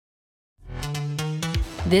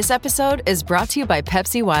This episode is brought to you by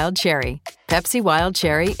Pepsi Wild Cherry. Pepsi Wild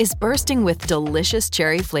Cherry is bursting with delicious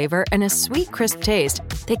cherry flavor and a sweet, crisp taste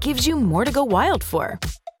that gives you more to go wild for.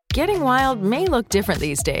 Getting wild may look different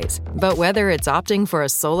these days, but whether it's opting for a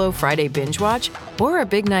solo Friday binge watch or a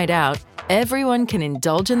big night out, everyone can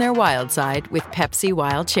indulge in their wild side with Pepsi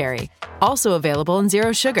Wild Cherry. Also available in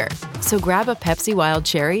Zero Sugar. So grab a Pepsi Wild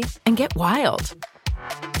Cherry and get wild.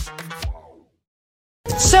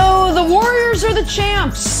 So the Warriors are the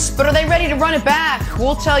champs, but are they ready to run it back?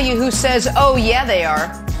 We'll tell you who says, oh yeah, they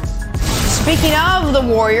are. Speaking of the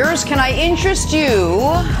Warriors, can I interest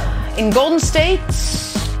you in Golden State?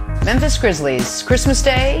 Memphis Grizzlies. Christmas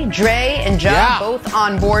Day, Dre and Ja both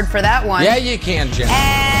on board for that one. Yeah, you can, Jen.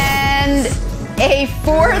 And a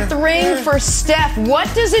fourth ring for Steph.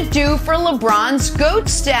 What does it do for LeBron's GOAT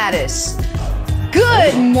status?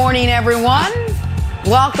 Good morning, everyone.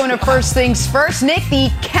 Welcome to First Things First. Nick, the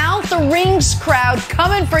Count the Rings crowd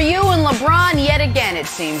coming for you and LeBron yet again, it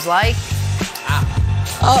seems like.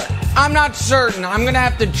 I'm not certain. I'm going to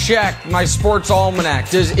have to check my sports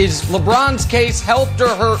almanac. Is LeBron's case helped or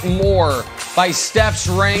hurt more by Steph's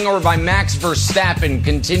ring or by Max Verstappen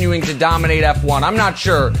continuing to dominate F1? I'm not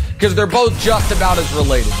sure, because they're both just about as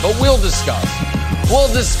related. But we'll discuss.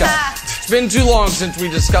 It's been too long since we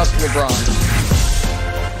discussed LeBron.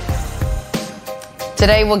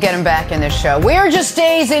 Today, we'll get him back in the show. We are just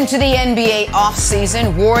days into the NBA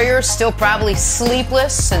offseason. Warriors still probably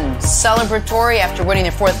sleepless and celebratory after winning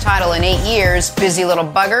their fourth title in 8 years. Busy little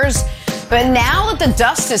buggers. But now that the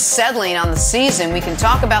dust is settling on the season, we can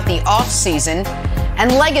talk about the offseason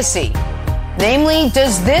and legacy. Namely,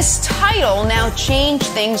 does this title now change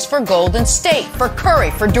things for Golden State, for Curry,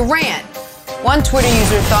 for Durant? One Twitter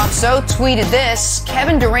user thought so, tweeted this: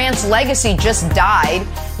 Kevin Durant's legacy just died.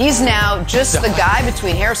 He's now just the guy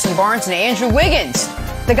between Harrison Barnes and Andrew Wiggins,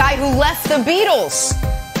 the guy who left the Beatles.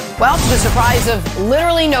 Well, to the surprise of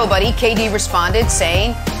literally nobody, KD responded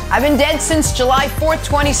saying, I've been dead since July 4th,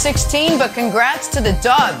 2016, but congrats to the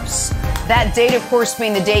Dubs. That date, of course,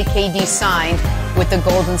 being the day KD signed with the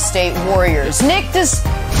Golden State Warriors. Nick, does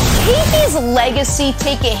KD's legacy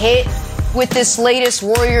take a hit with this latest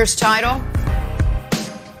Warriors title?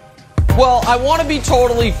 Well, I want to be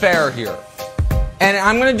totally fair here. And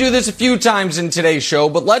I'm going to do this a few times in today's show,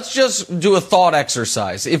 but let's just do a thought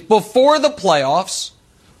exercise. If before the playoffs,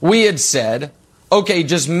 we had said, okay,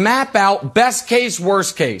 just map out best case,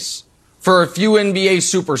 worst case for a few NBA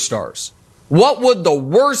superstars, what would the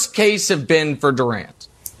worst case have been for Durant?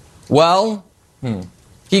 Well,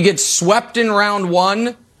 he gets swept in round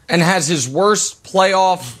one and has his worst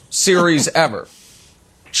playoff series ever.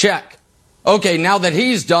 Check. Okay, now that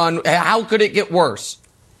he's done, how could it get worse?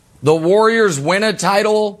 The Warriors win a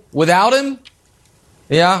title without him?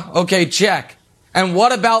 Yeah, okay, check. And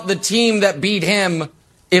what about the team that beat him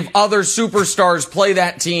if other superstars play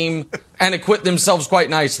that team and acquit themselves quite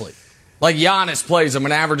nicely? Like Giannis plays them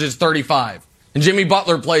and averages 35. And Jimmy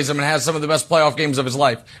Butler plays them and has some of the best playoff games of his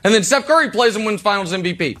life. And then Steph Curry plays them and wins Finals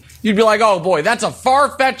MVP. You'd be like, oh boy, that's a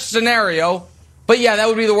far-fetched scenario. But yeah, that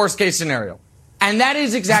would be the worst case scenario. And that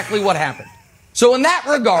is exactly what happened. So in that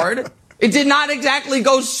regard, it did not exactly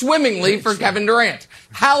go swimmingly for Kevin Durant.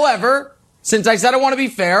 However, since I said I want to be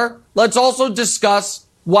fair, let's also discuss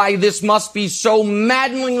why this must be so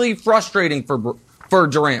maddeningly frustrating for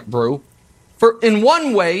Durant, Brew. In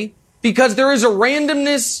one way, because there is a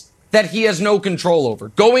randomness that he has no control over.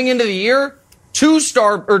 Going into the year, two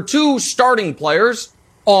starting players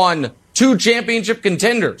on two championship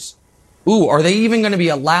contenders. Ooh, are they even going to be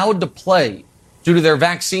allowed to play due to their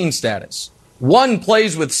vaccine status? One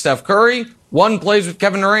plays with Steph Curry, one plays with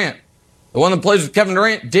Kevin Durant. The one that plays with Kevin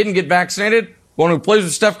Durant didn't get vaccinated. The one who plays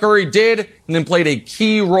with Steph Curry did, and then played a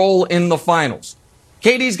key role in the finals.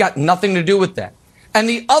 KD's got nothing to do with that. And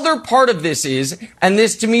the other part of this is, and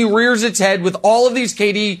this to me rears its head with all of these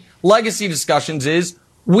KD legacy discussions, is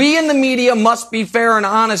we in the media must be fair and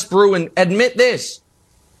honest, Brew, and admit this.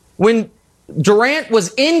 When Durant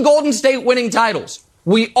was in Golden State winning titles,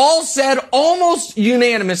 we all said almost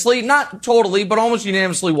unanimously, not totally, but almost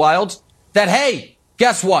unanimously, Wilds, that, hey,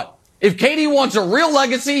 guess what? If KD wants a real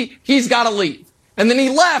legacy, he's got to leave. And then he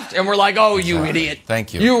left, and we're like, oh, you idiot.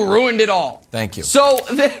 Thank you. You ruined it all. Thank you. So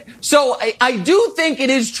I do think it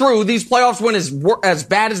is true these playoffs went as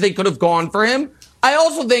bad as they could have gone for him. I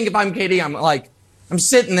also think if I'm KD, I'm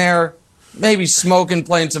sitting there, maybe smoking,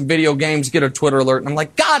 playing some video games, get a Twitter alert, and I'm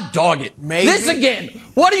like, God dog it. Maybe. This again.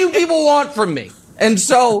 What do you people want from me? And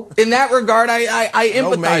so, in that regard, I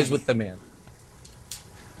empathize with the man.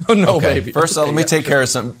 Oh, no, okay. baby. First of all, let me take care of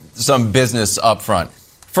some business up front.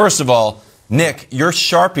 First of all, Nick, your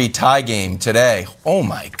Sharpie tie game today. Oh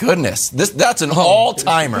my goodness. That's an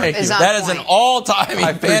all-timer. That is an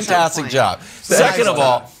all-time fantastic job. Second of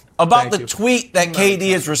all, about the tweet that KD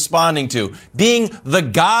is responding to, being the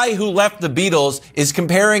guy who left the Beatles is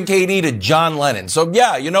comparing KD to John Lennon. So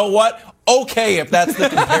yeah, you know what? Okay, if that's the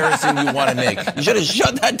comparison you want to make. You should have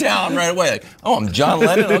shut that down right away. Like, oh, I'm John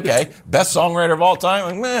Lennon? Okay. Best songwriter of all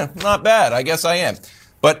time? Like, not bad. I guess I am.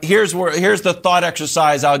 But here's the thought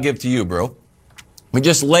exercise I'll give to you, bro. We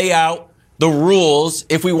just lay out the rules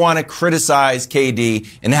if we want to criticize KD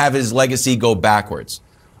and have his legacy go backwards.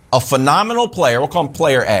 A phenomenal player, we'll call him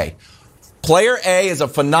Player A. Player A is a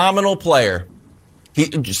phenomenal player.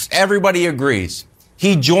 Everybody agrees.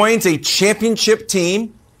 He joins a championship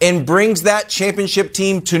team and brings that championship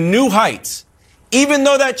team to new heights. Even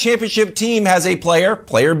though that championship team has a player,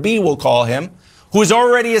 Player B we'll call him, who is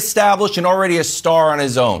already established and already a star on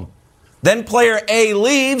his own. Then Player A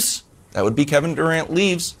leaves. That would be Kevin Durant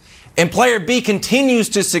leaves. And Player B continues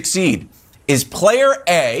to succeed. Is Player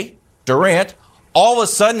A, Durant, all of a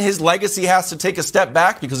sudden his legacy has to take a step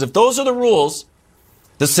back? Because if those are the rules,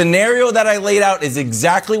 the scenario that I laid out is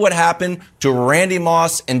exactly what happened to Randy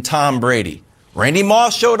Moss and Tom Brady. Randy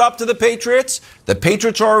Moss showed up to the Patriots. The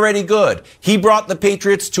Patriots are already good. He brought the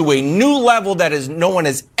Patriots to a new level that no one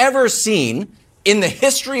has ever seen in the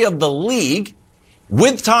history of the league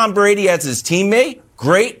with Tom Brady as his teammate.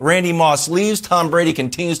 Great. Randy Moss leaves. Tom Brady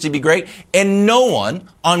continues to be great. And no one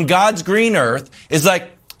on God's green earth is like,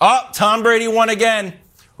 oh, Tom Brady won again.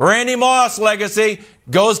 Randy Moss legacy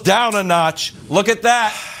goes down a notch. Look at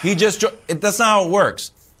that. That's not how it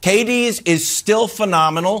works. KD is still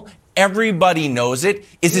phenomenal. Everybody knows it.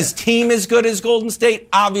 Is his team as good as Golden State?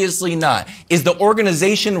 Obviously not. Is the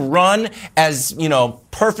organization run as,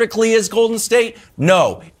 perfectly as Golden State?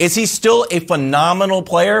 No. Is he still a phenomenal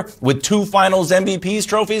player with 2 Finals MVPs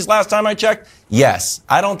trophies last time I checked? Yes.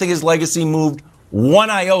 I don't think his legacy moved one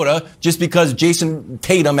iota just because Jason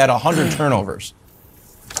Tatum had 100 turnovers.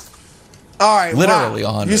 All right. Literally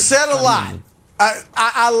 100. You said a lot.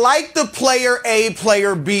 I like the Player A,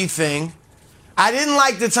 Player B thing. I didn't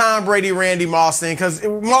like the Tom Brady, Randy Moss thing because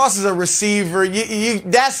Moss is a receiver.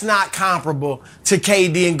 That's not comparable to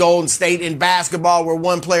KD and Golden State in basketball where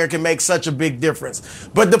one player can make such a big difference.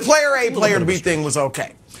 But the Player A, Player B thing was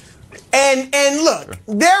okay. And look,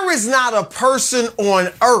 there is not a person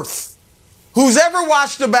on earth who's ever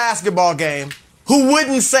watched a basketball game who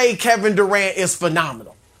wouldn't say Kevin Durant is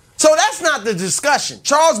phenomenal. So that's not the discussion.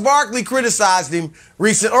 Charles Barkley criticized him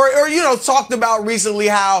recently, or talked about recently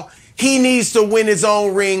how he needs to win his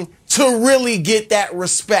own ring to really get that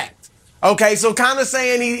respect. Okay, so kind of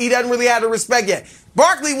saying he doesn't really have the respect yet.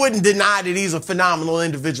 Barkley wouldn't deny that he's a phenomenal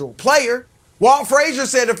individual player. Walt Frazier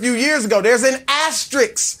said a few years ago, there's an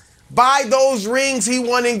asterisk by those rings he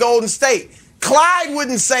won in Golden State. Clyde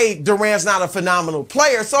wouldn't say Durant's not a phenomenal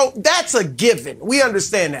player, so that's a given. We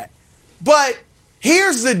understand that. But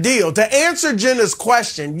here's the deal. To answer Jenna's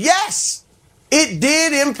question, yes, it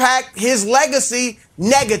did impact his legacy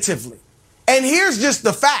negatively. And here's just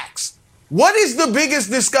the facts. What is the biggest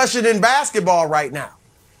discussion in basketball right now?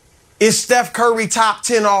 Is Steph Curry top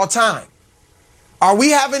 10 all time? Are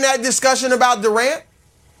we having that discussion about Durant?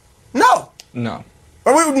 No. No.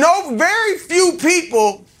 Very few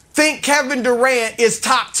people think Kevin Durant is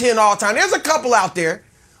top 10 all time. There's a couple out there.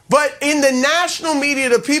 But in the national media,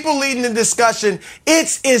 the people leading the discussion,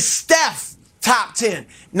 is Steph top 10.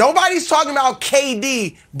 Nobody's talking about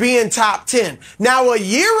KD being top 10. Now, a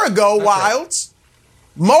year ago, Wilds,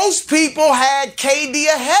 most people had KD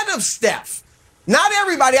ahead of Steph. Not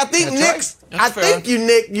everybody. I think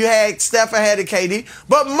Nick, you had Steph ahead of KD,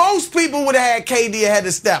 but most people would have had KD ahead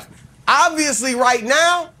of Steph. Obviously, right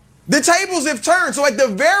now, the tables have turned. So at the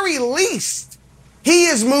very least, he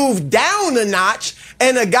has moved down a notch,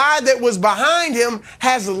 and a guy that was behind him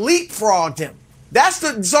has leapfrogged him.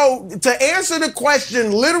 So to answer the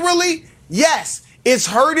question literally, yes, it's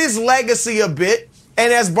hurt his legacy a bit.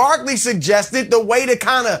 And as Barkley suggested, the way to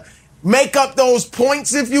kind of make up those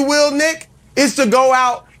points, if you will, Nick, is to go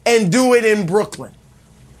out and do it in Brooklyn.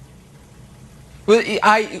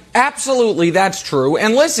 Absolutely, that's true.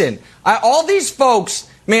 And listen, all these folks,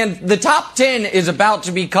 man, the top 10 is about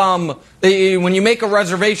to become, when you make a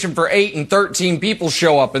reservation for 8 and 13 people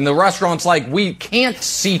show up and the restaurant's like, we can't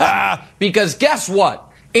seat you. Because guess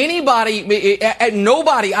what? Nobody,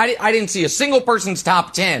 I didn't see a single person's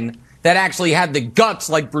top 10 that actually had the guts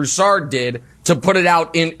like Broussard did to put it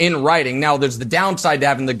out in writing. Now, there's the downside to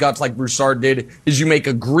having the guts like Broussard did is you make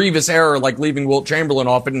a grievous error like leaving Wilt Chamberlain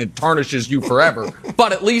off it and it tarnishes you forever.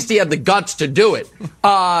 But at least he had the guts to do it.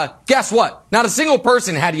 Guess what? Not a single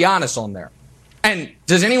person had Giannis on there. And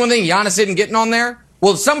does anyone think Giannis isn't getting on there?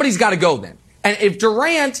 Well, somebody's got to go then. And if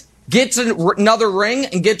Durant gets another ring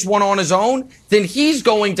and gets one on his own, then he's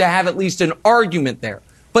going to have at least an argument there.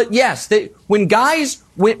 But yes,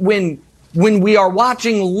 when we are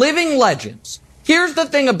watching living legends, here's the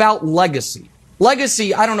thing about legacy.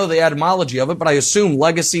 Legacy, I don't know the etymology of it, but I assume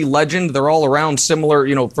legacy, legend, they're all around similar,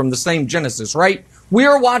 from the same Genesis, right? We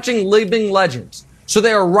are watching living legends. So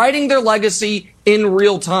they are writing their legacy in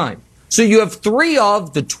real time. So you have 3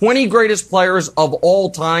 of the 20 greatest players of all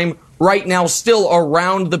time right now still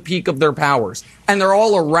around the peak of their powers. And they're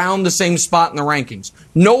all around the same spot in the rankings.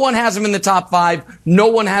 No one has them in the top 5. No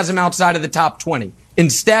one has them outside of the top 20. In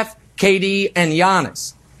Steph, KD, and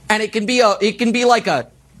Giannis. And it can be like a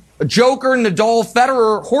Joker, Nadal,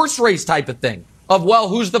 Federer horse race type of thing of, well,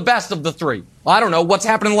 who's the best of the 3? I don't know. What's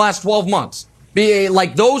happened in the last 12 months?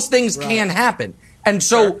 Like those things can happen. And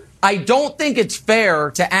so I don't think it's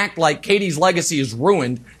fair to act like KD's legacy is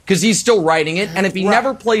ruined because he's still writing it. And if he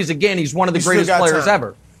never plays again, he's one of the greatest players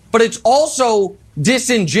ever. But it's also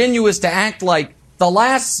disingenuous to act like the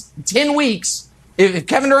last 10 weeks, if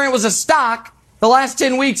Kevin Durant was a stock, the last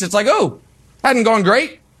 10 weeks, it's like, oh, hadn't gone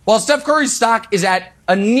great. While Steph Curry's stock is at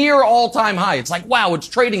a near all-time high. It's like, wow, it's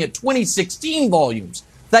trading at 2016 volumes.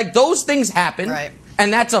 Like, those things happen,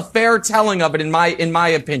 and that's a fair telling of it, in my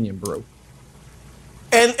opinion, Brew.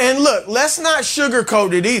 And look, let's not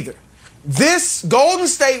sugarcoat it either. This Golden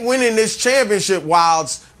State winning this championship,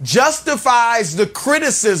 Wilds, justifies the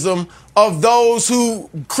criticism of those who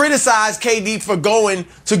criticized KD for going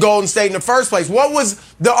to Golden State in the first place. What was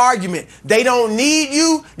the argument? They don't need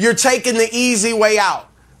you. You're taking the easy way out.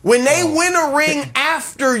 When they win a ring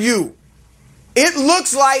after you, it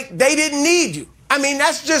looks like they didn't need you. I mean,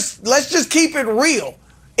 let's just keep it real.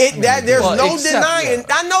 There's no denying.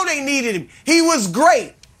 I know they needed him. He was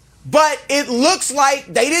great. But it looks like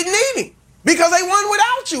they didn't need him because they won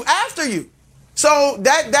without you, after you. So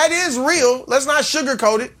that is real. Let's not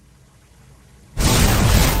sugarcoat it.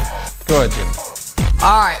 Go ahead, Jim.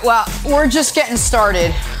 All right. Well, we're just getting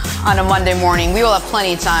started on a Monday morning. We will have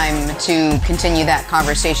plenty of time to continue that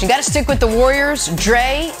conversation. Got to stick with the Warriors.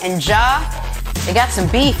 Dre and Ja, they got some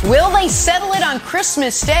beef. Will they settle it on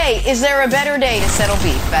Christmas Day? Is there a better day to settle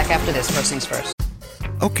beef? Back after this. First things first.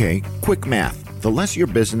 Okay, quick math. The less your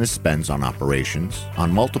business spends on operations,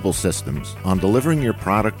 on multiple systems, on delivering your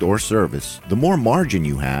product or service, the more margin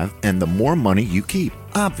you have and the more money you keep.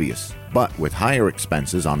 Obvious. But with higher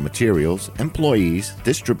expenses on materials, employees,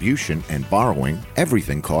 distribution, and borrowing,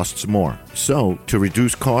 everything costs more. So, to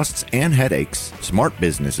reduce costs and headaches, smart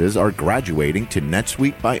businesses are graduating to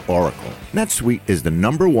NetSuite by Oracle. NetSuite is the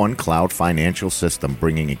 #1 cloud financial system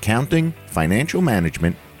bringing accounting, financial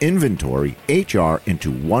management, inventory, HR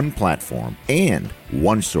into one platform and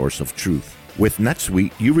one source of truth. With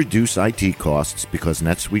NetSuite, you reduce IT costs because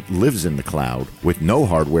NetSuite lives in the cloud with no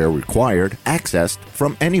hardware required, accessed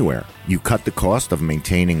from anywhere. You cut the cost of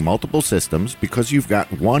maintaining multiple systems because you've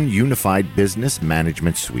got one unified business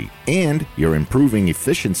management suite. And you're improving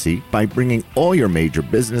efficiency by bringing all your major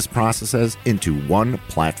business processes into one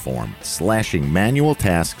platform, slashing manual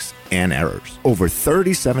tasks and errors. Over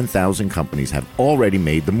 37,000 companies have already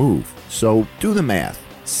made the move. So do the math.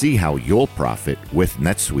 See how you'll profit with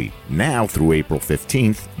NetSuite. Now through April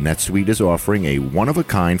 15th, NetSuite is offering a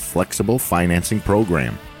one-of-a-kind flexible financing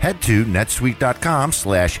program. Head to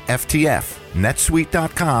netsuite.com/FTF.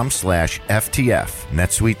 netsuite.com/FTF.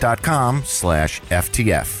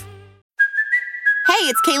 netsuite.com/FTF. Hey,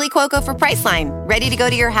 it's Kaylee Cuoco for Priceline. Ready to go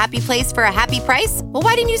to your happy place for a happy price? Well,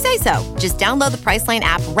 why didn't you say so? Just download the Priceline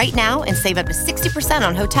app right now and save up to 60%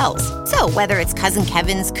 on hotels. So whether it's Cousin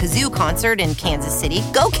Kevin's Kazoo Concert in Kansas City,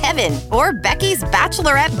 go Kevin, or Becky's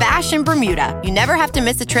Bachelorette Bash in Bermuda, you never have to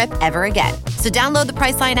miss a trip ever again. So download the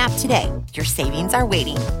Priceline app today. Your savings are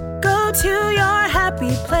waiting. Go to your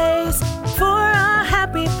happy place for a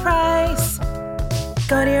happy price.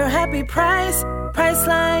 Go to your happy price,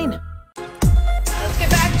 Priceline. Let's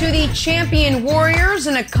get back to the champion Warriors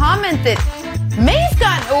and a comment that may have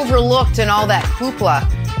gotten overlooked in all that hoopla.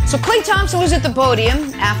 So Klay Thompson was at the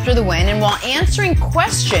podium after the win, and while answering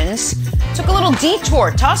questions, took a little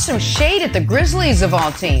detour, tossed some shade at the Grizzlies of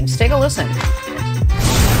all teams. Take a listen.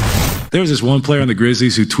 There was this one player on the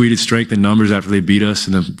Grizzlies who tweeted strength in numbers after they beat us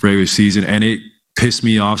in the regular season, and it pissed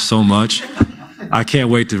me off so much. I can't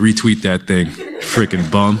wait to retweet that thing. Freaking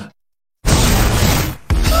bum.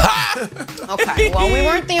 Okay, well, we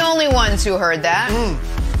weren't the only ones who heard that.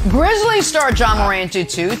 Grizzlies star Ja Morant too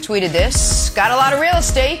tweeted this. Got a lot of real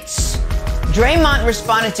estate. Draymond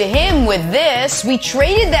responded to him with this. We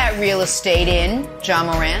traded that real estate in, Ja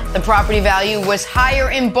Morant. The property value was higher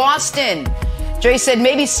in Boston. Dre said,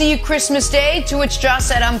 maybe see you Christmas Day, to which Josh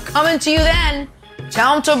said, I'm coming to you then.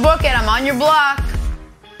 Tell him to book it. I'm on your block.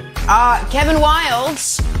 Kevin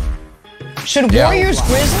Wilds, should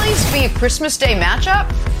Warriors-Grizzlies be a Christmas Day matchup?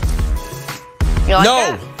 You like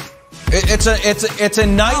that? It's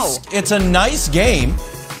a nice game,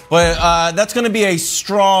 but that's going to be a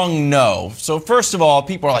strong no. So first of all,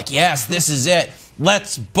 people are like, yes, this is it.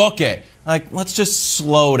 Let's book it. Like, let's just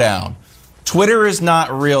slow down. Twitter is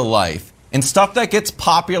not real life. And stuff that gets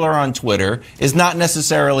popular on Twitter is not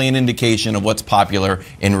necessarily an indication of what's popular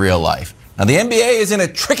in real life. Now, the NBA is in a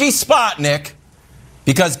tricky spot, Nick,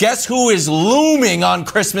 because guess who is looming on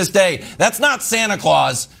Christmas Day? That's not Santa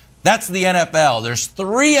Claus. That's the NFL. There's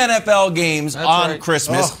 3 NFL games on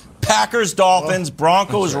Christmas. Packers, Dolphins,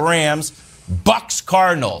 Broncos, Rams, Bucks,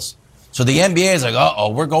 Cardinals. So the NBA is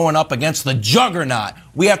like, we're going up against the juggernaut.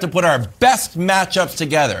 We have to put our best matchups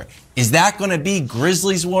together. Is that going to be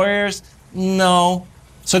Grizzlies Warriors? No.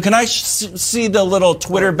 So can I see the little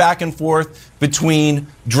Twitter back and forth between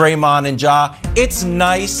Draymond and Ja? It's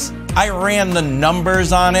nice. I ran the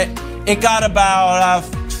numbers on it. It got about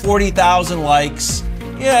 40,000 likes.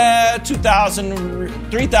 Yeah,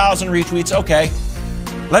 2,000, 3,000 retweets. Okay.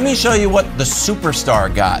 Let me show you what the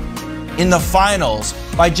superstar got in the finals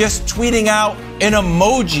by just tweeting out an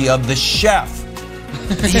emoji of the chef.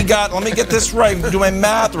 He got, let me get this right, do my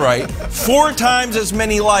math right, 4 times as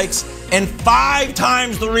many likes and 5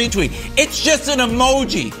 times the retweet. It's just an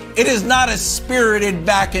emoji. It is not a spirited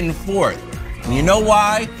back and forth. And you know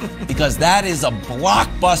why? Because that is a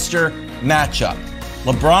blockbuster matchup.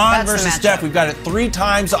 LeBron versus Steph, we've got it 3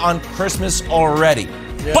 times on Christmas already.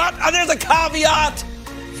 Yep. But there's a caveat.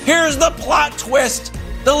 Here's the plot twist.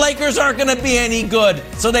 The Lakers aren't going to be any good,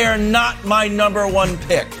 so they are not my number 1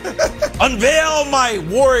 pick. Unveil my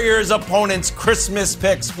Warriors opponents' Christmas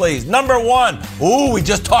picks, please. Number 1. Ooh, we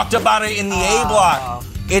just talked about it in the A block.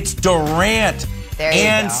 It's Durant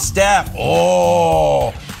and Steph.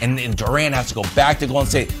 Oh, and Durant has to go back to Golden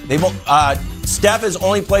State. Steph has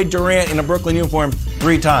only played Durant in a Brooklyn uniform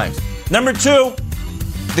 3 times. Number 2,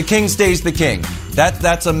 the king stays the king.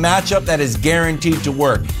 That's a matchup that is guaranteed to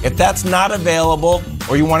work. If that's not available,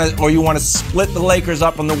 or you want to split the Lakers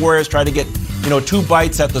up on the Warriors, try to get 2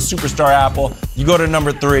 bites at the superstar apple, you go to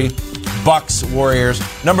number 3, Bucks Warriors.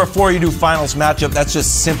 Number 4, you do finals matchup. That's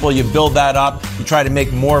just simple. You build that up. You try to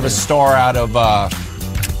make more of a star out of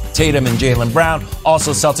Tatum and Jaylen Brown.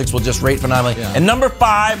 Also, Celtics will just rate phenomenally. Yeah. And number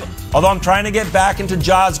 5, although I'm trying to get back into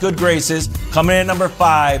Ja's good graces, coming in at number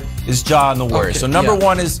 5 is Ja and the Warriors. So number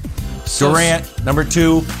 1 is Durant. Number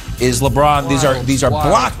 2 is LeBron. These are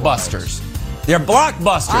blockbusters. They're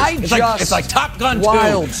blockbusters. It's like Top Gun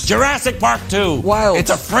 2, Jurassic Park 2. It's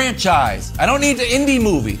a franchise. I don't need an indie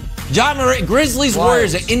movie. Grizzlies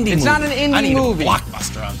Warriors an indie movie. It's not an indie movie. A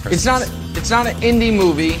blockbuster on Christmas. It's not an indie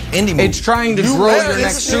movie. It's trying to grow your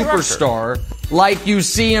next superstar. Like you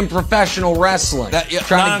see in professional wrestling.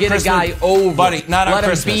 Trying to get a guy over. Buddy, not on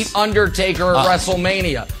Christmas. Let him beat Undertaker at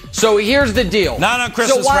WrestleMania. So here's the deal. Not on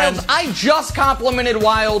Christmas, so Wilds, I just complimented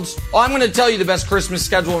Wilds. I'm going to tell you the best Christmas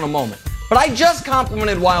schedule in a moment. But I just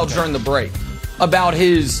complimented Wilds during the break about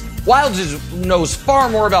his... Wilds knows far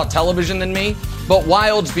more about television than me, but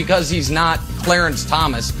Wilds, because he's not Clarence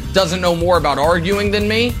Thomas, doesn't know more about arguing than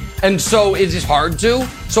me, and so it is hard to.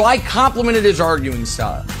 So I complimented his arguing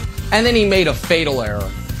style. And then he made a fatal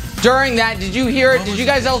error. During that, did you hear it? Did you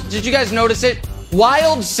guys notice it?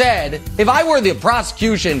 Wilds said, if I were the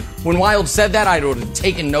prosecution, when Wilds said that, I would have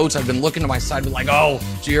taken notes. I've been looking to my side, been like, oh,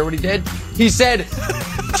 did you hear what he did? He said,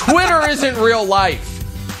 Twitter isn't real life.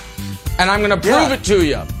 And I'm going to prove it to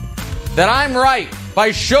you that I'm right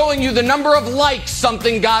by showing you the number of likes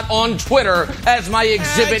something got on Twitter as my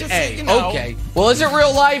Exhibit A. Okay. Well, is it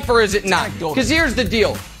real life or is it not? Because here's the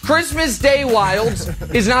deal. Christmas Day, Wilds,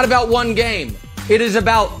 is not about one game. It is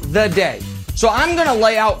about the day. So I'm going to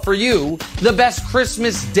lay out for you the best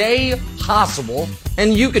Christmas Day possible,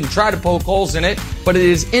 and you can try to poke holes in it, but it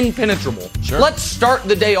is impenetrable. Sure. Let's start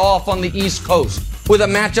the day off on the East Coast with a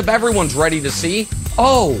matchup everyone's ready to see.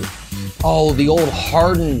 Oh, the old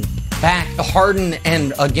Harden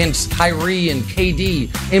and against Kyrie and KD,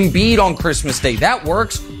 Embiid on Christmas Day. That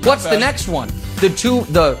works. What's the next one?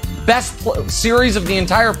 The best series of the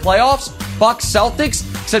entire playoffs, Bucks Celtics,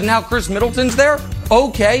 except now Chris Middleton's there.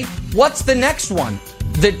 Okay. What's the next one?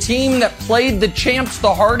 The team that played the champs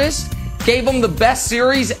the hardest, gave them the best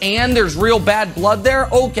series, and there's real bad blood there?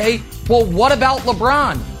 Okay. Well, what about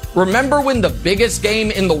LeBron? Remember when the biggest game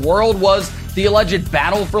in the world was the alleged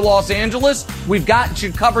battle for Los Angeles? We've got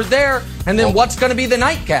you covered there. And then what's going to be the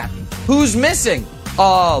nightcap? Who's missing?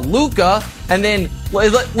 Luka. And then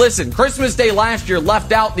Listen, Christmas Day last year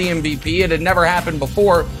left out the MVP. It had never happened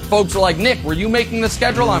before. Folks were like, Nick, were you making the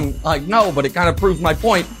schedule? I'm like, no, but it kind of proved my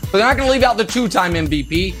point. But they're not going to leave out the two-time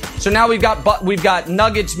MVP. So now we've got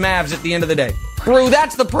Nuggets, Mavs at the end of the day. Brew,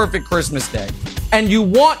 that's the perfect Christmas day. And you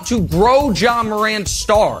want to grow Ja Morant's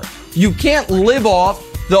star. You can't live off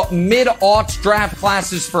the mid-aughts draft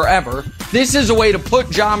classes forever. This is a way to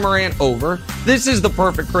put Ja Morant over. This is the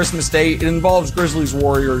perfect Christmas day. It involves Grizzlies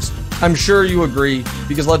Warriors. I'm sure you agree,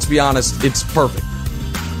 because let's be honest, it's perfect.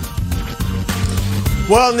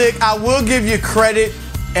 Well, Nick, I will give you credit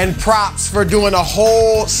and props for doing a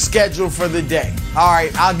whole schedule for the day. All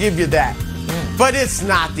right, I'll give you that. But it's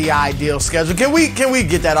not the ideal schedule. Can we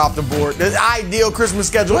get that off the board? The ideal Christmas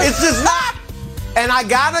schedule, it's just not. And I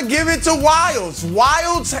gotta give it to Wildes.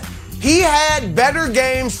 Wildes, he had better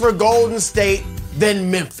games for Golden State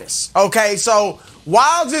than Memphis. Okay, so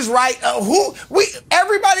Wildes is right.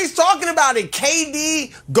 Everybody's talking about it.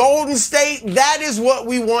 KD, Golden State, that is what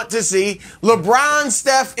we want to see. LeBron,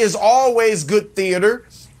 Steph is always good theater.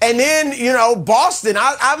 And then, Boston.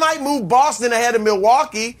 I might move Boston ahead of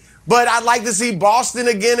Milwaukee, but I'd like to see Boston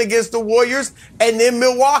again against the Warriors, and then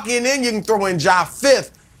Milwaukee, and then you can throw in Ja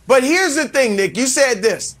fifth. But here's the thing, Nick. You said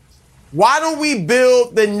this. Why don't we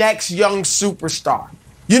build the next young superstar?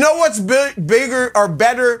 You know what's bigger or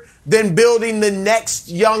better than building the next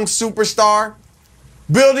young superstar?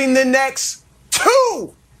 Building the next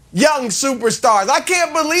two young superstars. I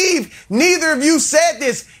can't believe neither of you said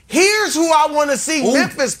this. Here's who I want to see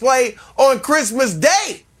Memphis play on Christmas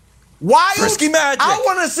Day. Frisky Magic. I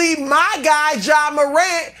want to see my guy, Ja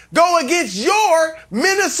Morant, go against your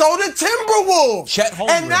Minnesota Timberwolves. Chet Holmgren.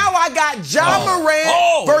 And now I got Ja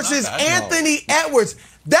Morant versus Anthony Edwards.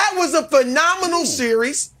 That was a phenomenal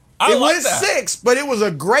series. It was 6, but it was a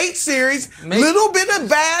great series. Little bit of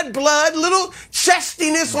bad blood, little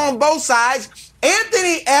chestiness on both sides.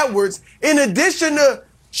 Anthony Edwards, in addition to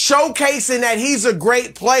showcasing that he's a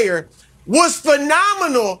great player, was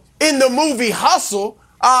phenomenal in the movie Hustle.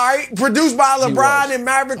 All right, produced by LeBron and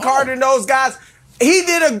Maverick Carter and those guys. He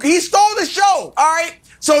stole the show. All right.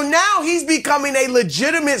 So now he's becoming a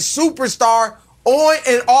legitimate superstar on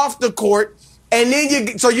and off the court. And then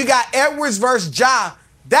you got Edwards versus Ja.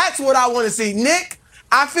 That's what I want to see. Nick,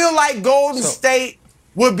 I feel like Golden State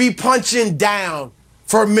would be punching down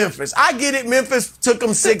for Memphis. I get it. Memphis took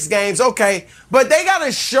them 6 games. Okay. But they got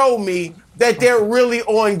to show me that they're really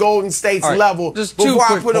on Golden State's level before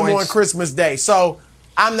I put them on Christmas Day. So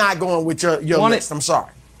I'm not going with your list. I'm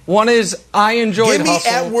sorry. One is I enjoyed Give me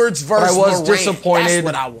Hustle, Edwards versus but I was Morant. disappointed That's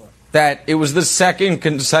what I want. that it was the second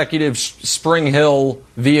consecutive Spring Hill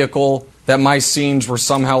vehicle that my scenes were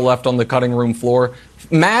somehow left on the cutting room floor.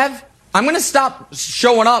 Mav, I'm going to stop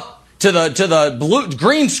showing up to the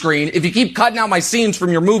green screen if you keep cutting out my scenes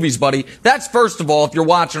from your movies, buddy. That's first of all, if you're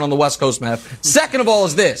watching on the West Coast, Mav. Second of all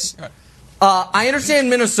is this. I understand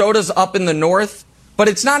Minnesota's up in the north, but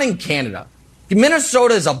it's not in Canada.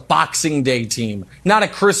 Minnesota is a Boxing Day team, not a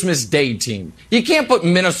Christmas Day team. You can't put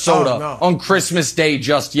Minnesota on Christmas Day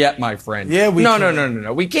just yet, my friend. Yeah, we can.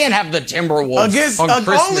 No. We can't have the Timberwolves on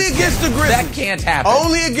Christmas only against the Grizzlies. That can't happen.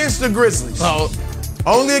 Only against the Grizzlies.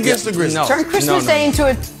 Only against the Grizzlies. No. Turn Christmas Day into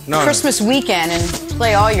a Christmas weekend and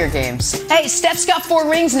play all your games. Hey, Steph's got 4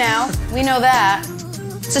 rings now. We know that.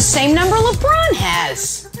 It's the same number LeBron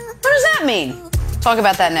has. What does that mean? Talk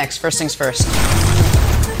about that next. First things first.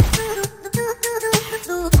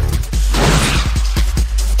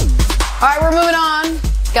 All right, we're moving on.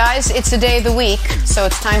 Guys, it's the day of the week, so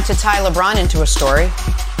it's time to tie LeBron into a story.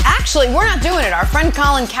 Actually, we're not doing it. Our friend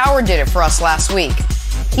Colin Cowherd did it for us last week.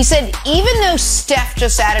 He said even though Steph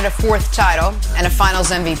just added a 4th title and a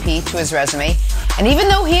Finals MVP to his resume, and even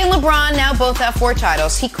though he and LeBron now both have 4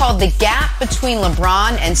 titles, he called the gap between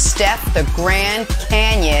LeBron and Steph the Grand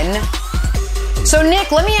Canyon. So,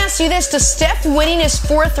 Nick, let me ask you this. Does Steph winning his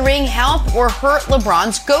 4th ring help or hurt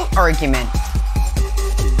LeBron's GOAT argument?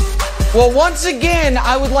 Well, once again,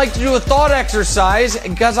 I would like to do a thought exercise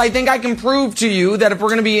because I think I can prove to you that if we're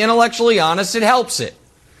going to be intellectually honest, it helps it.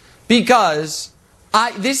 Because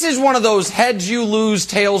this is one of those heads you lose,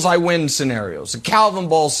 tails I win scenarios. A Calvin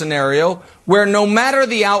Ball scenario where no matter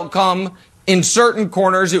the outcome, in certain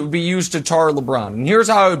corners, it would be used to tar LeBron. And here's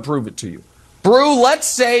how I would prove it to you. Brew, let's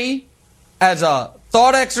say, as a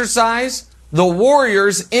thought exercise, the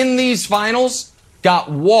Warriors in these finals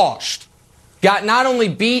got washed. Got not only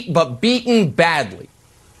beat, but beaten badly.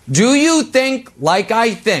 Do you think, like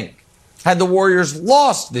I think, had the Warriors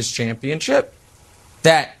lost this championship,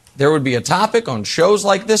 that there would be a topic on shows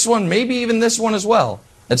like this one, maybe even this one as well,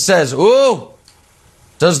 that says, ooh,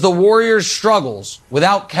 does the Warriors' struggles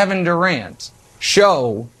without Kevin Durant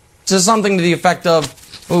show to something to the effect of,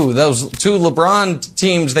 those two LeBron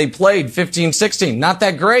teams they played, 15-16, not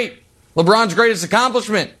that great. LeBron's greatest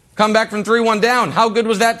accomplishment, come back from 3-1 down. How good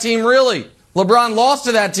was that team really? LeBron lost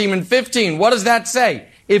to that team in 15. What does that say?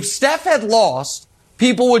 If Steph had lost,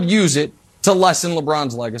 people would use it to lessen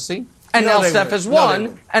LeBron's legacy. And now Steph has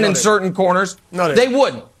won, and in certain corners, they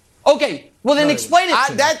wouldn't. Okay, well then explain it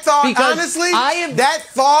to me. That thought, honestly, that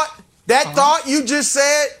thought you just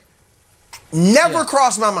said never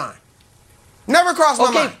crossed my mind. Never crossed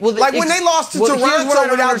my mind. Well, like when they lost to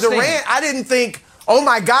Toronto without Durant, I didn't think, oh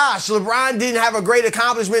my gosh, LeBron didn't have a great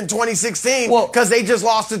accomplishment in 2016 because they just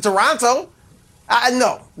lost to Toronto.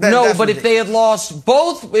 No, but if they had lost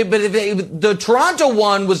both, the Toronto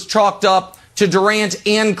one was chalked up to Durant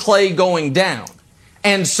and Clay going down.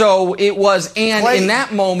 And so it was, in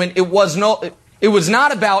that moment, it was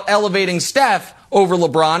not about elevating Steph over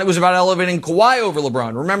LeBron. It was about elevating Kawhi over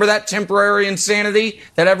LeBron. Remember that temporary insanity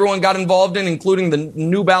that everyone got involved in, including the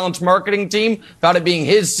New Balance marketing team, about it being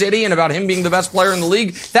his city and about him being the best player in the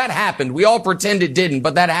league? That happened. We all pretend it didn't,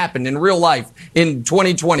 but that happened in real life in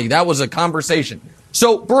 2020. That was a conversation.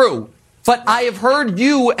 So, Brew, but I have heard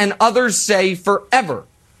you and others say forever,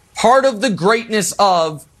 part of the greatness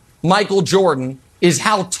of Michael Jordan is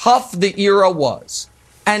how tough the era was.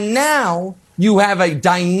 And now you have a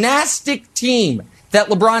dynastic team that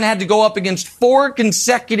LeBron had to go up against 4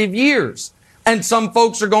 consecutive years. And some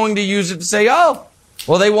folks are going to use it to say,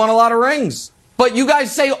 they won a lot of rings. But you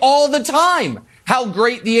guys say all the time how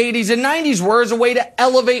great the 80s and 90s were as a way to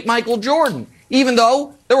elevate Michael Jordan. Even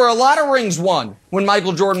though there were a lot of rings won when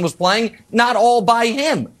Michael Jordan was playing, not all by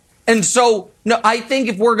him. And so, I think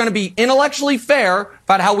if we're going to be intellectually fair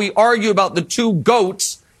about how we argue about the two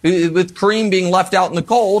GOATs, with Kareem being left out in the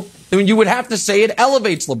cold, then you would have to say it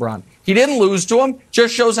elevates LeBron. He didn't lose to him,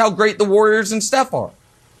 just shows how great the Warriors and Steph are.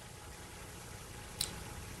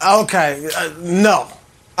 Okay, no.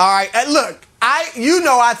 All right, look,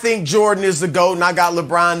 I think Jordan is the GOAT, and I got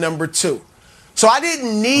LeBron number 2. So I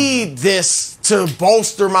didn't need this to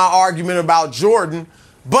bolster my argument about Jordan,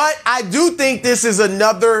 but I do think this is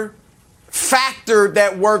another factor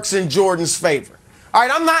that works in Jordan's favor. All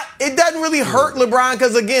right, it doesn't really hurt LeBron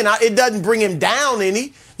because, again, it doesn't bring him down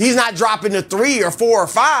any. He's not dropping to 3 or 4 or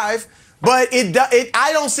 5, but I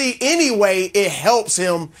don't see any way it helps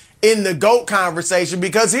him in the GOAT conversation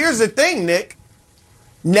because here's the thing, Nick.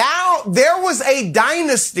 Now, there was a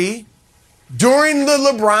dynasty during the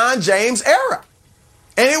LeBron James era,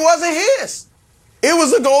 and it wasn't his. It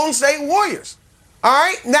was the Golden State Warriors. All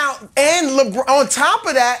right, now, and on top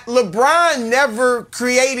of that, LeBron never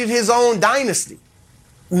created his own dynasty.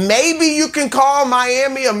 Maybe you can call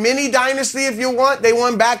Miami a mini dynasty if you want. They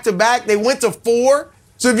won back-to-back. They went to 4.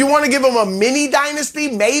 So if you want to give them a mini dynasty,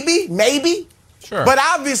 maybe. Sure. But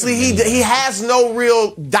obviously he has no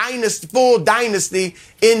real full dynasty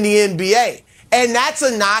in the NBA. And that's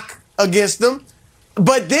a knock against them.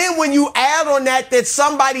 But then when you add on that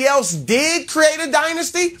somebody else did create a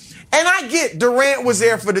dynasty, and I get Durant was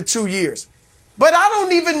there for the 2 years. But I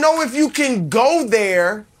don't even know if you can go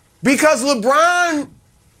there because LeBron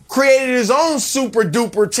created his own super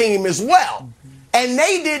duper team as well. And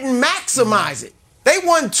they didn't maximize it. They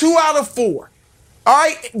won 2 out of 4. All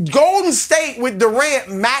right. Golden State with Durant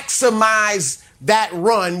maximized that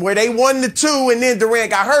run where they won the 2 and then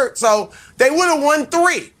Durant got hurt. So they would have won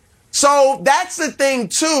 3. So that's the thing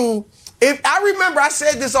too. If I remember, I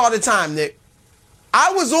said this all the time, Nick.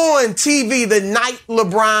 I was on TV the night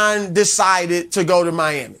LeBron decided to go to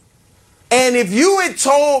Miami. And if you had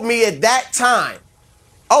told me at that time,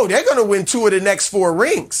 they're going to win 2 of the next 4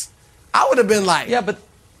 rings, I would have been like, yeah, but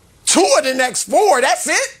 2 of the next 4, that's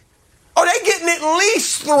it? They're getting at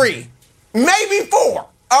least 3, maybe 4. All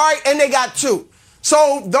right, and they got 2.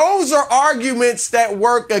 So those are arguments that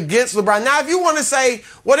work against LeBron. Now, if you want to say,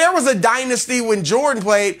 there was a dynasty when Jordan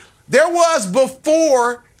played, there was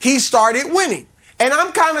before he started winning. And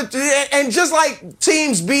and just like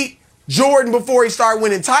teams beat Jordan before he started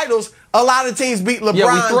winning titles, a lot of teams beat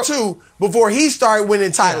LeBron too before he started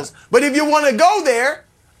winning titles. Yeah. But if you want to go there,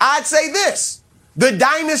 I'd say this. The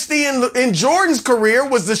dynasty in Jordan's career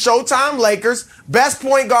was the Showtime Lakers, best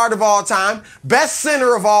point guard of all time, best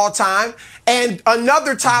center of all time, and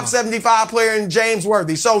another top 75 player in James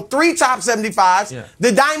Worthy. So 3 top 75s. Yeah.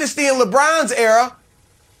 The dynasty in LeBron's era,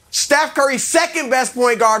 Steph Curry, second best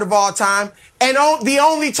point guard of all time, and the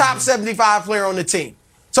only top 75 player on the team.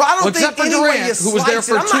 So I don't think any way you slice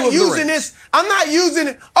it. I'm not using this. I'm not using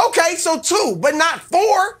it. Okay, so 2, but not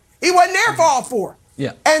 4. He wasn't there for all 4.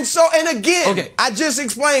 Yeah. And again, I just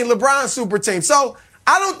explained LeBron's super team. So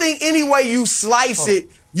I don't think any way you slice it,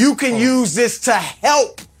 you can use this to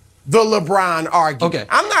help the LeBron argument. Okay.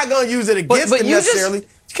 I'm not going to use it against him necessarily. You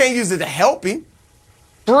can't use it to help him.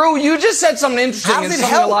 Brew, you just said something interesting and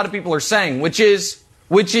something a lot of people are saying, which is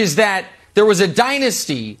that there was a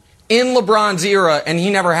dynasty in LeBron's era and he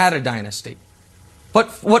never had a dynasty. But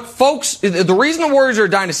what folks, the reason the Warriors are a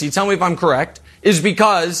dynasty, tell me if I'm correct, is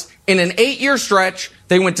because in an 8-year stretch,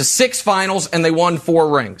 they went to 6 finals and they won 4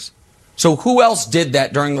 rings. So who else did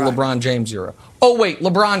that during the LeBron James era? Oh, wait,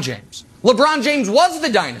 LeBron James. LeBron James was the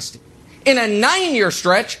dynasty. In a 9-year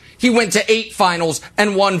stretch, he went to 8 finals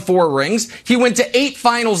and won 4 rings. He went to 8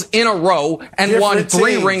 finals in a row and won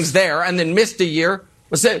 3 rings there and then missed a year.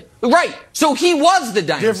 Right. So he was the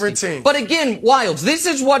dynasty. Different team. But again, Wildes, this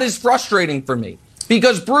is what is frustrating for me.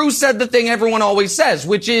 Because Bruce said the thing everyone always says,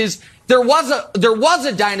 which is there was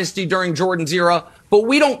a dynasty during Jordan's era, but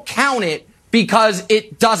we don't count it because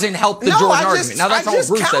it doesn't help the Jordan argument. Now that's all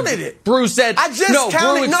Bruce said. Bruce said,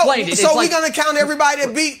 Brew explained it. So we're going to count everybody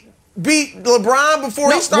that beat LeBron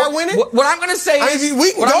before he started winning? What I'm going to say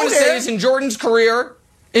is in Jordan's career,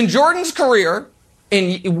 in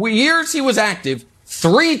years he was active,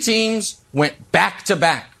 3 teams went back to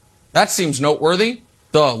back. That seems noteworthy.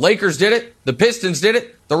 The Lakers did it. The Pistons did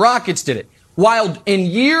it. The Rockets did it. While in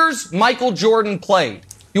years Michael Jordan played.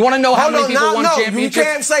 You want to know how many people won championships? You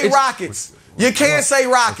can't say Rockets. You can't say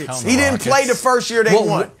Rockets. He didn't play the first year they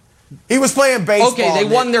won. He was playing baseball. Okay, they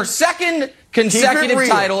won their second consecutive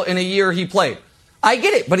title in a year he played. I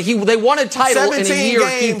get it, but they won a title in a year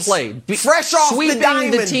he played. Fresh off the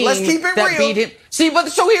diamond. Let's keep it real. Beat him. See, but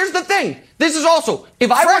so here's the thing. This is also,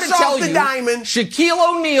 if I were to tell you,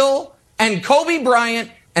 Shaquille O'Neal and Kobe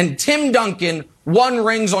Bryant and Tim Duncan won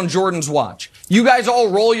rings on Jordan's watch, you guys all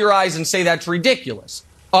roll your eyes and say that's ridiculous.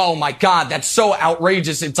 Oh my God, that's so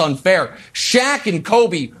outrageous, it's unfair. Shaq and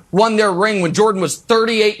Kobe won their ring when Jordan was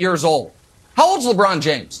 38 years old. How old's LeBron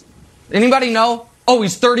James? Anybody know? Oh,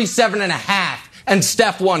 he's 37 and a half. And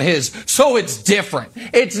Steph won his. So it's different.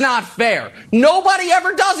 It's not fair. Nobody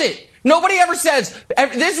ever does it. Nobody ever says,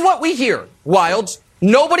 this is what we hear, Wildes.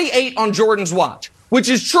 Nobody ate on Jordan's watch, which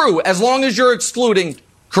is true as long as you're excluding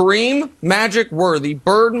Kareem, Magic, Worthy,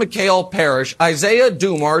 Bird, McHale, Parrish, Isaiah,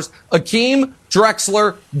 Dumars, Akeem,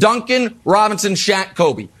 Drexler, Duncan, Robinson, Shaq,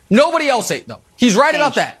 Kobe. Nobody else ate, though. He's right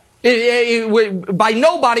about that. By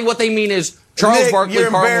nobody, what they mean is Charles Barkley,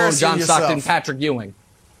 Karl Malone, John Stockton, Patrick Ewing.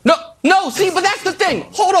 No, see, but that's the thing.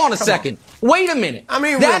 Hold on a second. Wait a minute. I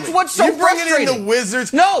mean, that's really? What's so you bring frustrating. It in the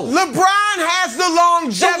Wizards. No. LeBron has the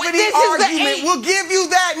longevity argument. We'll give you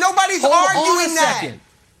that. Nobody's arguing that. Second.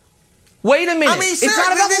 Wait a minute. I mean, it's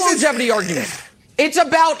not about the longevity argument. It's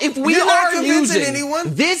about if we are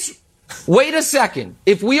using this. Wait a second.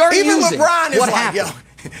 If we are even using LeBron is what like, happened.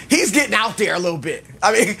 yo, he's getting out there a little bit.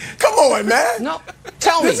 I mean, come on, man. No,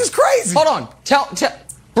 tell me. This is crazy. Hold on.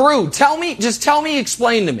 Brew,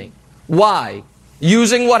 explain to me why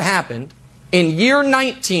using what happened in year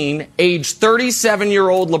 19, age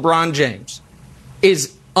 37-year-old LeBron James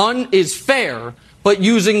is fair, but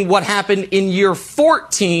using what happened in year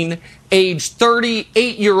 14, age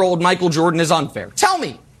 38-year-old Michael Jordan is unfair. Tell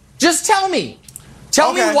me. Just tell me.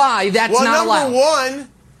 Tell me why that's not allowed. Well, number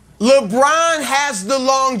one, LeBron has the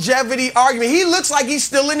longevity argument. He looks like he's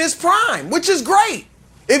still in his prime, which is great.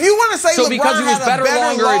 If you want to say LeBron had a better,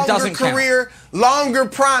 longer career, longer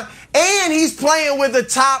prime, and he's playing with a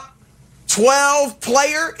top 12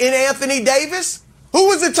 player in Anthony Davis, who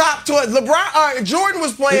was the top 12? Jordan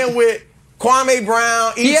was playing with Kwame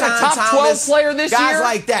Brown, he had a top 12 player this year, guys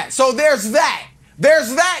like that. So there's that.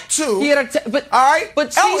 There's that too. He had all right,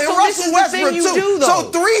 but see, and Russell Westbrook too.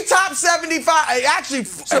 So 3 top 75, actually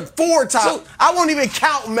 4 top. I won't even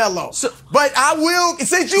count Melo. But I will,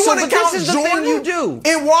 since you want to count Jordan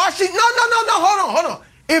in Washington. No. Hold on.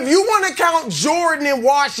 If you want to count Jordan in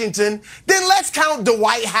Washington, then let's count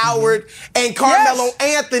Dwight Howard and Carmelo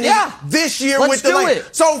Anthony this year with the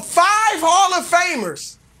Lakers. So 5 Hall of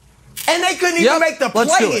Famers, and they couldn't even make the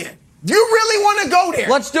play-in. You really want to go there?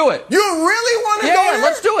 Let's do it. You really want to go there? Yeah,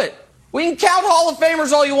 let's do it. We can count Hall of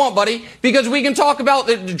Famers all you want, buddy, because we can talk about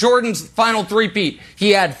Jordan's final three-peat. He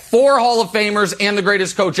had 4 Hall of Famers and the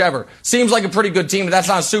greatest coach ever. Seems like a pretty good team, but that's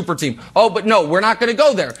not a super team. Oh, but no, we're not going to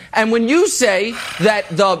go there. And when you say that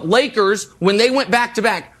the Lakers, when they went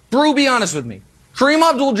back-to-back, Brew, be honest with me. Kareem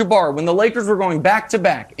Abdul-Jabbar, when the Lakers were going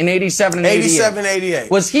back-to-back in 87 and 88. 87, 88.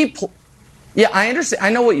 Was he... Yeah, I understand. I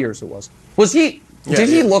know what years it was. Was he... Did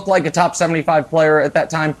he look like a top 75 player at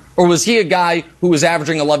that time? Or was he a guy who was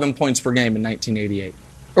averaging 11 points per game in 1988?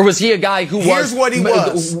 Or was he a guy who Here's what he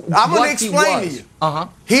was. I'm going to explain to you.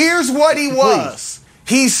 Here's what he was.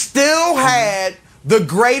 He still had the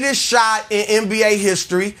greatest shot in NBA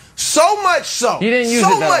history. So much so. He didn't use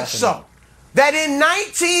it that often. that in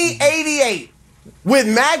 1988, with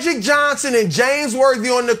Magic Johnson and James Worthy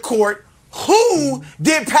on the court, who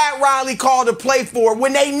did Pat Riley call to play for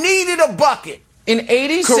when they needed a bucket? In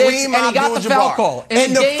 86, and he got the foul call.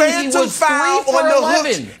 And the phantom foul on the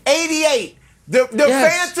hooks, 88. The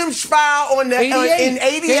phantom foul on the in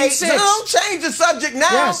 88. Don't change the subject now.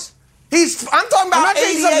 Yes. I'm talking about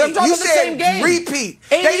 88. You said repeat.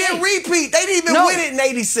 88. They didn't repeat. They didn't even win it in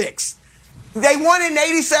 86. They won it in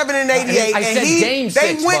 87 and 88. I said game 6,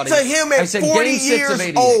 they went to him at 40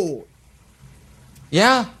 years old.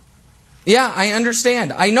 Yeah. Yeah, I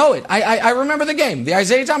understand. I know it. I remember the game, the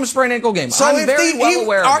Isaiah Thomas sprained ankle game. So I'm very well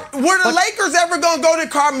aware of it. Were the Lakers ever going to go to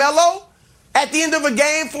Carmelo at the end of a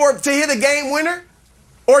game to hit a game winner?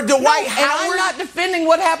 Or Dwight Howard? And I'm not defending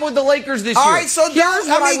what happened with the Lakers this year. All right, so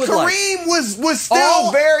Kareem was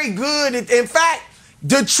still very good. In fact,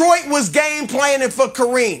 Detroit was game planning for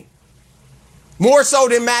Kareem. More so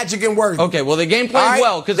than Magic and Worthy. Okay, well, they game played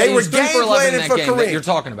well because they were 3 for 11 in that game that you're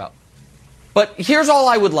talking about. But here's all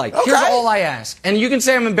I would like. Okay. Here's all I ask. And you can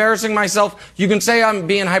say I'm embarrassing myself. You can say I'm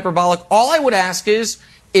being hyperbolic. All I would ask is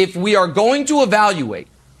if we are going to evaluate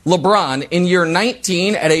LeBron in year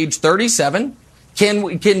 19 at age 37,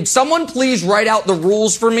 can someone please write out the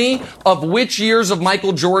rules for me of which years of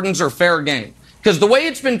Michael Jordan's are fair game? Because the way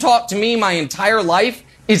it's been taught to me my entire life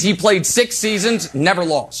is he played 6 seasons, never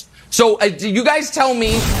lost. So you guys tell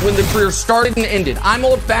me when the career started and ended. I'm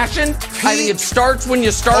old-fashioned. I think it starts when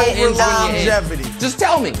you start and ends when you end. Just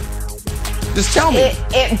tell me. Just tell me.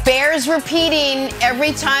 It bears repeating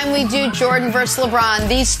every time we do Jordan versus LeBron.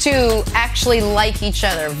 These two actually like each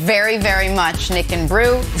other very, very much, Nick and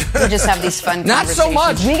Brew. We just have these fun Not conversations. so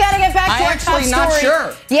much. We got to get back to our top story. I'm actually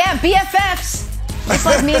not sure. Yeah, BFFs. Just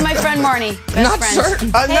like me and my friend Marnie. Not certain.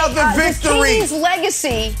 Another victory. The Kings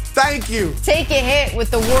legacy. Thank you. Take a hit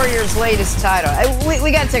with the Warriors' latest title.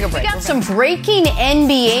 We got to take a break. We got some breaking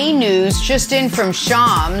NBA news just in from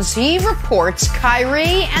Shams. He reports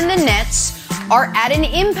Kyrie and the Nets are at an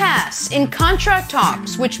impasse in contract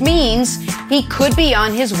talks, which means he could be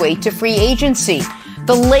on his way to free agency.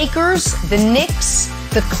 The Lakers, the Knicks,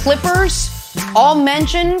 the Clippers, all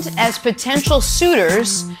mentioned as potential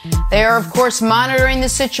suitors. They are, of course, monitoring the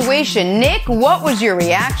situation. Nick, what was your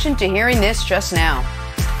reaction to hearing this just now?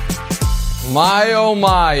 My, oh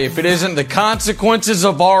my, if it isn't the consequences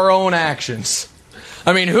of our own actions.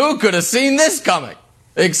 I mean, who could have seen this coming?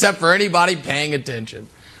 Except for anybody paying attention.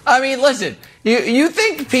 I mean, listen, you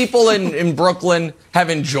think people in Brooklyn have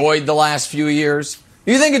enjoyed the last few years?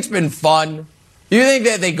 You think it's been fun? You think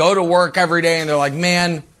that they go to work every day and they're like,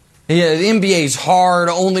 man, yeah, the NBA's hard,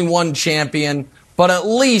 only one champion, but at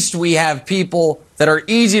least we have people that are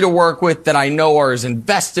easy to work with that I know are as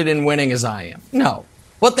invested in winning as I am. No.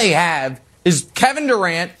 What they have is Kevin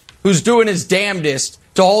Durant, who's doing his damnedest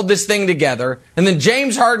to hold this thing together, and then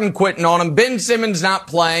James Harden quitting on him, Ben Simmons not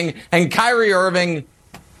playing, and Kyrie Irving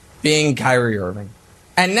being Kyrie Irving.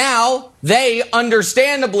 And now they,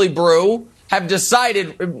 understandably, Brew, have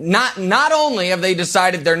decided, not only have they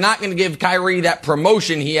decided they're not going to give Kyrie that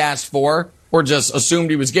promotion he asked for, or just assumed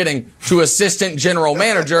he was getting, to assistant general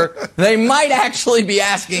manager, they might actually be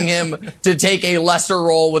asking him to take a lesser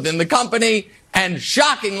role within the company, and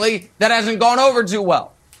shockingly, that hasn't gone over too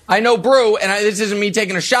well. I know, Brew, and this isn't me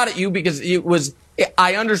taking a shot at you because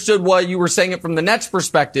I understood why you were saying it from the Nets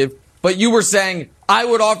perspective, but you were saying, I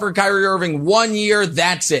would offer Kyrie Irving 1 year,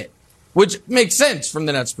 that's it, which makes sense from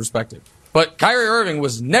the Nets perspective. But Kyrie Irving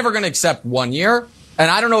was never going to accept 1 year, and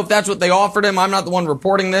I don't know if that's what they offered him. I'm not the one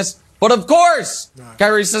reporting this. But of course,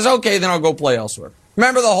 Kyrie says, okay, then I'll go play elsewhere.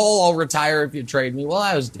 Remember the whole, I'll retire if you trade me? Well,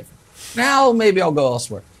 that was different. Now maybe I'll go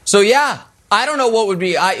elsewhere. So yeah, I don't know what would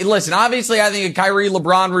be. Listen, obviously I think a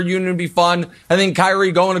Kyrie-LeBron reunion would be fun. I think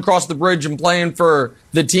Kyrie going across the bridge and playing for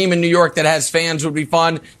the team in New York that has fans would be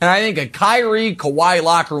fun. And I think a Kyrie-Kawhi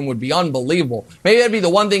locker room would be unbelievable. Maybe that'd be the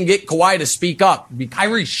one thing, get Kawhi to speak up. It'd be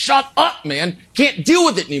Kyrie, shut up, man. Can't deal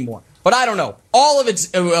with it anymore. But I don't know. All of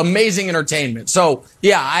it's amazing entertainment. So,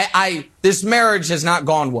 yeah, this marriage has not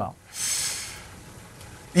gone well.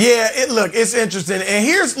 Yeah, it's interesting.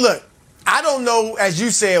 And look, I don't know, as you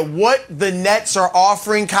said, what the Nets are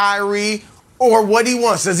offering Kyrie or what he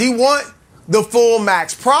wants. Does he want the full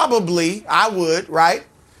max? Probably, I would, right?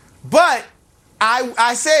 But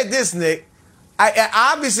I said this, Nick.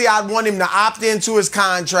 Obviously, I'd want him to opt into his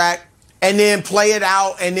contract and then play it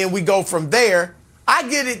out, and then we go from there. I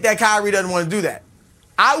get it that Kyrie doesn't want to do that.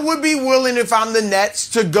 I would be willing, if I'm the Nets,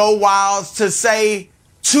 to go wild to say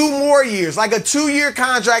 2 more years, like a 2-year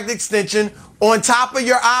contract extension on top of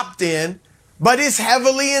your opt-in, but it's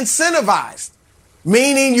heavily incentivized,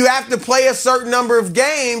 meaning you have to play a certain number of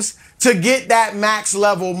games to get that max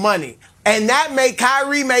level money. And that may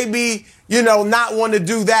Kyrie maybe, not want to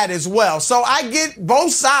do that as well. So I get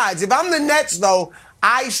both sides. If I'm the Nets, though,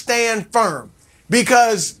 I stand firm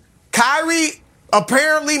because Kyrie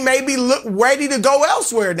apparently maybe look ready to go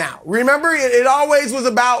elsewhere now. Remember, it always was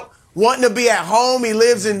about wanting to be at home. He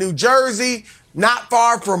lives in New Jersey, not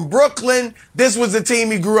far from Brooklyn. This was the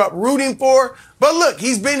team he grew up rooting for. But look,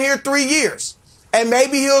 he's been here 3 years. And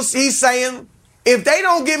maybe he's saying, if they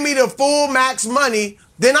don't give me the full max money,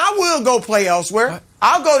 then I will go play elsewhere.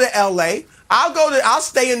 I'll go to L.A. I'll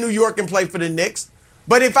stay in New York and play for the Knicks.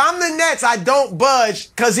 But if I'm the Nets, I don't budge.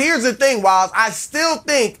 Because here's the thing, Wiles. I still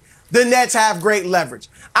think the Nets have great leverage.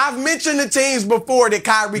 I've mentioned the teams before that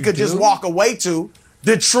Kyrie could just walk away to.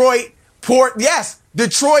 Detroit, Portland,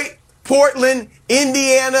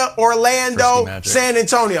 Indiana, Orlando, San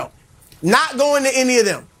Antonio. Not going to any of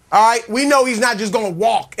them. All right? We know he's not just going to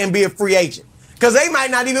walk and be a free agent because they might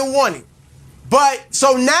not even want him. But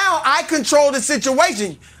so now I control the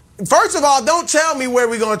situation. First of all, don't tell me where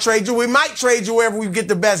we're going to trade you. We might trade you wherever we get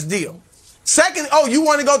the best deal. Second, you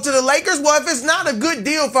want to go to the Lakers? Well, if it's not a good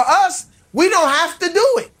deal for us, we don't have to do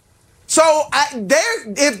it. So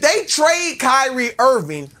if they trade Kyrie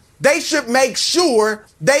Irving, they should make sure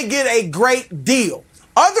they get a great deal.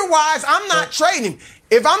 Otherwise, I'm not trading.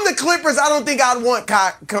 If I'm the Clippers, I don't think I'd want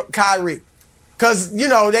Kyrie. Because,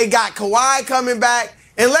 they got Kawhi coming back.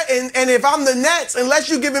 And if I'm the Nets, unless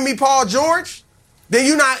you're giving me Paul George, then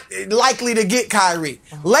you're not likely to get Kyrie.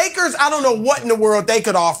 Lakers, I don't know what in the world they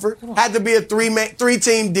could offer. Had to be a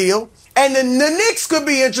three-team deal. And then the Knicks could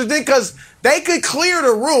be interesting because they could clear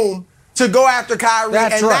the room to go after Kyrie.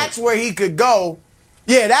 That's where he could go.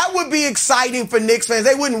 Yeah, that would be exciting for Knicks fans.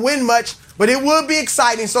 They wouldn't win much, but it would be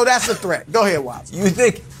exciting, so that's a threat. Go ahead, Wiles. You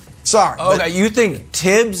think? Sorry. Okay, you think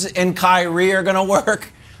Tibbs and Kyrie are going to work?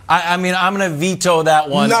 I mean, I'm going to veto that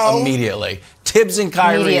one immediately. Tibbs and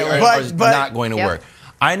Kyrie are not going to work.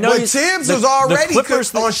 I know. But Tibbs was already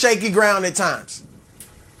on shaky ground at times.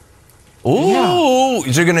 Ooh,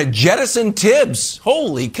 you're going to jettison Tibbs.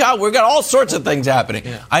 Holy cow, we've got all sorts of things happening.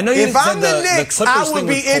 Yeah. I know you if I'm the Knicks, I would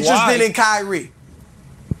be interested in Kyrie.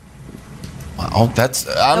 Well, that's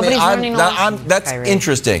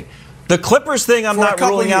interesting. The Clippers thing I'm not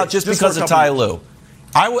ruling out just because of Ty Lue.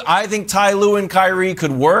 I think Ty Lue and Kyrie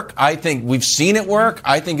could work. I think we've seen it work.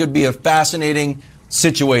 I think it would be a fascinating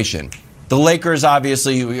situation. The Lakers,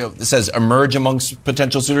 obviously, it says emerge amongst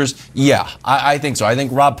potential suitors. Yeah, I think so. I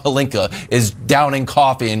think Rob Pelinka is downing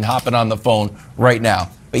coffee and hopping on the phone right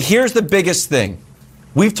now. But here's the biggest thing.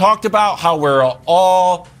 We've talked about how we're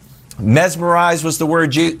all mesmerized was the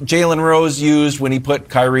word Jalen Rose used when he put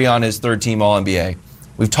Kyrie on his third-team All-NBA.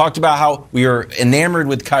 We've talked about how we are enamored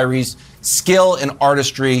with Kyrie's skill and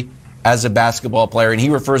artistry as a basketball player, and he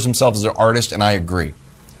refers himself as an artist, and I agree.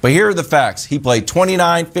 But here are the facts. He played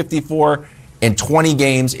 29, 54, and 20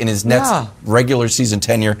 games in his Nets regular season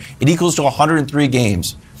tenure. It equals to 103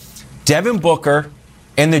 games. Devin Booker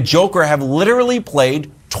and the Joker have literally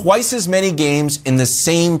played twice as many games in the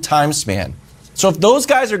same time span. So if those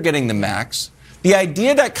guys are getting the max, the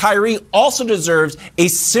idea that Kyrie also deserves a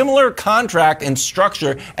similar contract and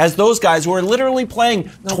structure as those guys who are literally playing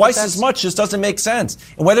twice as much just doesn't make sense.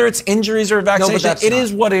 And whether it's injuries or vaccination, it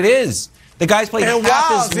is what it is. The guys play half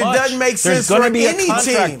as much. It doesn't make sense for any team. There's going to be a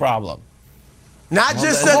contract problem. Not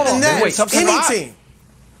just at the Nets, any team.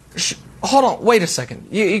 Hold on, wait a second.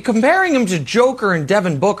 You're comparing him to Joker and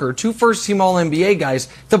Devin Booker, two first-team All-NBA guys.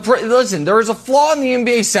 Listen, there is a flaw in the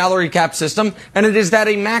NBA salary cap system, and it is that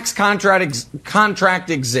a max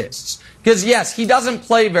contract exists. Because, yes, he doesn't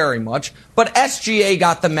play very much, but SGA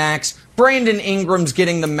got the max. Brandon Ingram's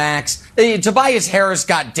getting the max. Tobias Harris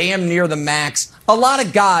got damn near the max. A lot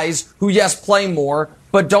of guys who, yes, play more,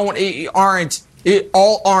 but aren't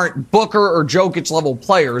Booker or Jokic level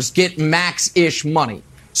players get max-ish money.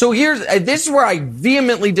 So this is where I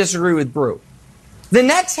vehemently disagree with Brew. The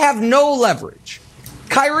Nets have no leverage.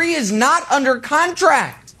 Kyrie is not under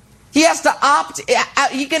contract. He has to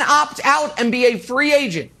he can opt out and be a free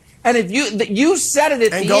agent. And if you said it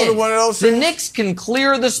at the end, the Knicks can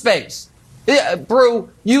clear the space. Brew,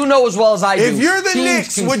 you know as well as I do. If you're the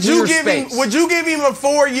Knicks, would you give him a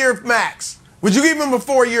 4-year max? Would you give him a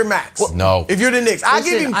 4-year max? Well, no. If you're the Knicks, I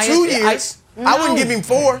give him 2 years. I wouldn't give him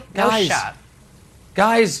 4. No shot.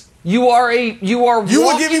 Guys, you are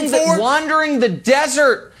wandering the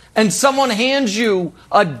desert, and someone hands you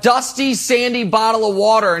a dusty, sandy bottle of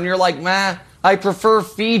water, and you're like, I prefer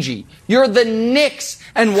Fiji. You're the Knicks,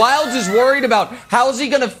 and Wiles is worried about how's he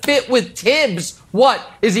going to fit with Tibbs. What?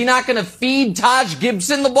 Is he not going to feed Taj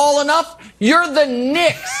Gibson the ball enough? You're the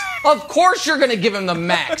Knicks. Of course you're going to give him the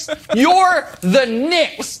max. You're the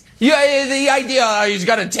Knicks. Yeah, the idea he's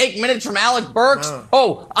going to take minutes from Alec Burks.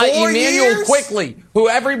 Emmanuel Quickley, who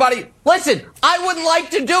everybody... Listen, I wouldn't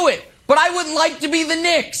like to do it, but I wouldn't like to be the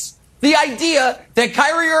Knicks. The idea that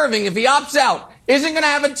Kyrie Irving, if he opts out, isn't going to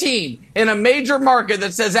have a team in a major market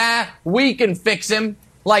that says, we can fix him.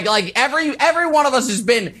 Like every one of us has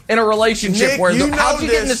been in a relationship where how'd you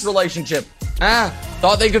get in this relationship?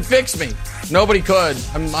 Thought they could fix me. Nobody could.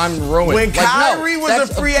 I'm ruined. When Kyrie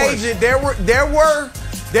was a free agent, there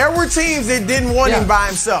were teams that didn't want him by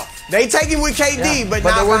himself. They take him with KD, but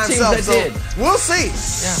not by himself. So we'll see.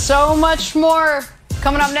 So much more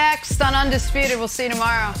coming up next on Undisputed. We'll see you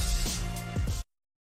tomorrow.